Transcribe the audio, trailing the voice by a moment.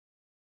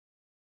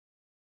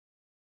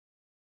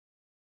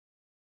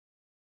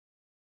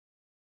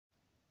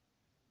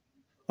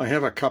I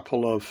have a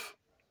couple of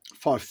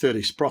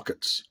 530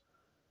 sprockets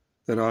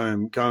that I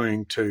am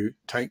going to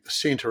take the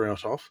centre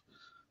out of.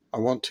 I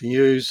want to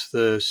use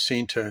the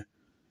centre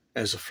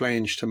as a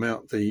flange to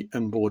mount the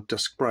inboard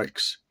disc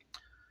brakes,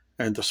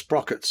 and the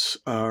sprockets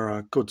are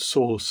a good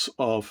source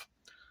of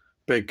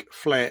big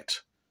flat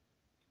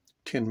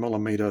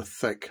 10mm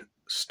thick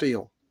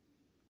steel.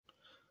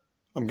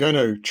 I'm going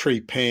to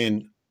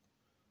trepan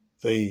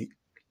the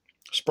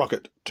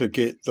sprocket to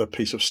get the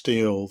piece of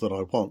steel that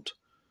I want.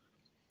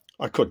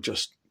 I could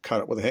just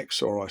cut it with a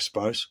hacksaw, I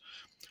suppose,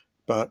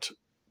 but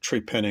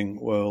trepanning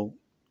will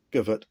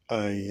give it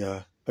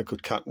a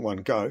good cut in one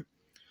go.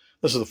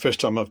 This is the first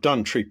time I've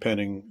done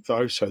trepanning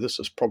though, so this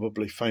is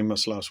probably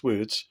famous last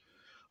words.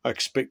 I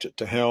expect it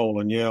to howl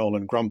and yowl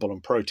and grumble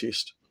and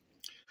protest.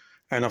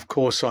 And of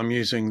course I'm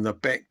using the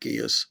back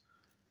gears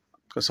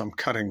because I'm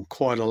cutting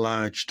quite a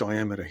large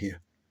diameter here.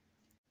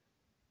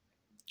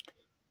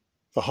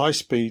 The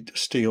high-speed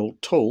steel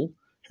tool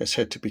has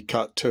had to be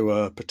cut to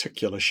a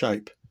particular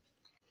shape.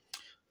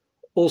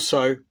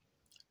 Also,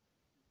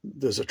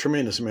 there's a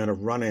tremendous amount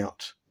of run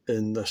out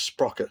in the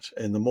sprocket,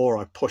 and the more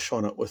I push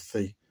on it with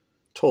the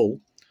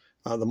tool,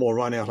 the more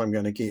run out I'm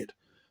going to get.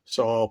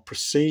 So I'll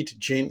proceed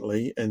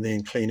gently and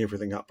then clean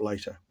everything up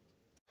later.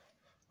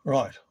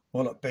 Right,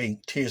 will it be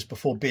tears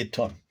before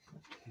bedtime?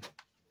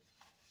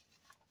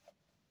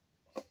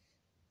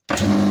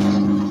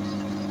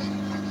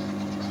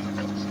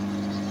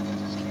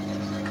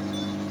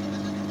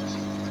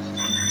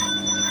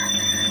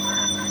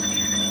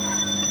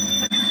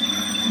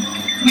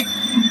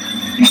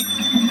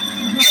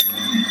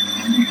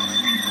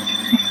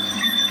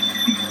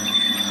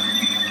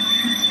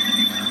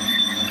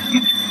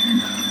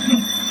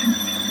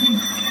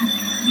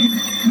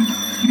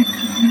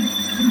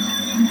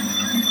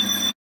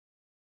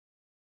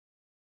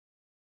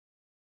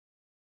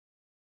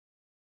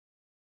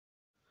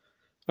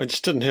 I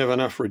just didn't have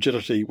enough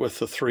rigidity with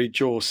the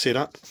 3-jaw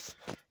setup.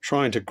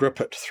 Trying to grip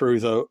it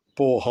through the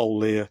borehole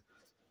there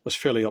was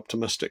fairly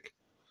optimistic.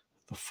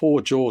 The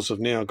 4 jaws have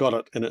now got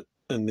it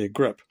in their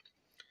grip.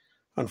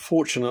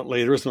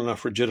 Unfortunately, there isn't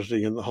enough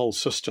rigidity in the whole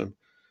system,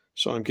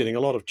 so I'm getting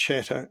a lot of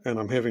chatter and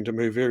I'm having to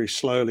move very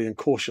slowly and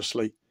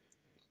cautiously.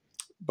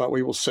 But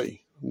we will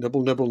see.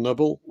 Nibble, nibble,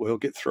 nibble, we'll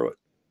get through it.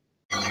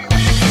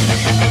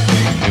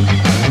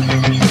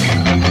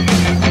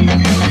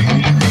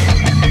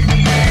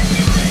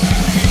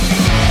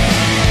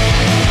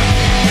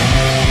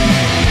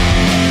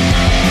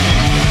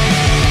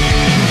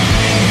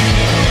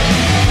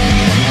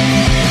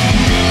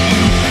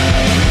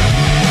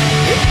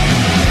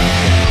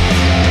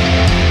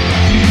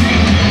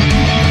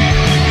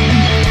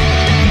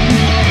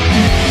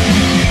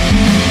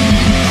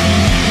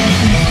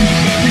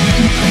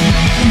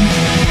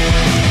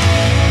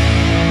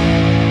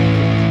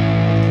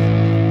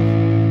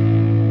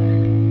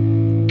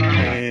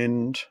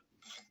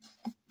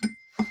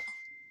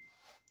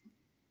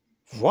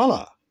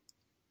 Voila!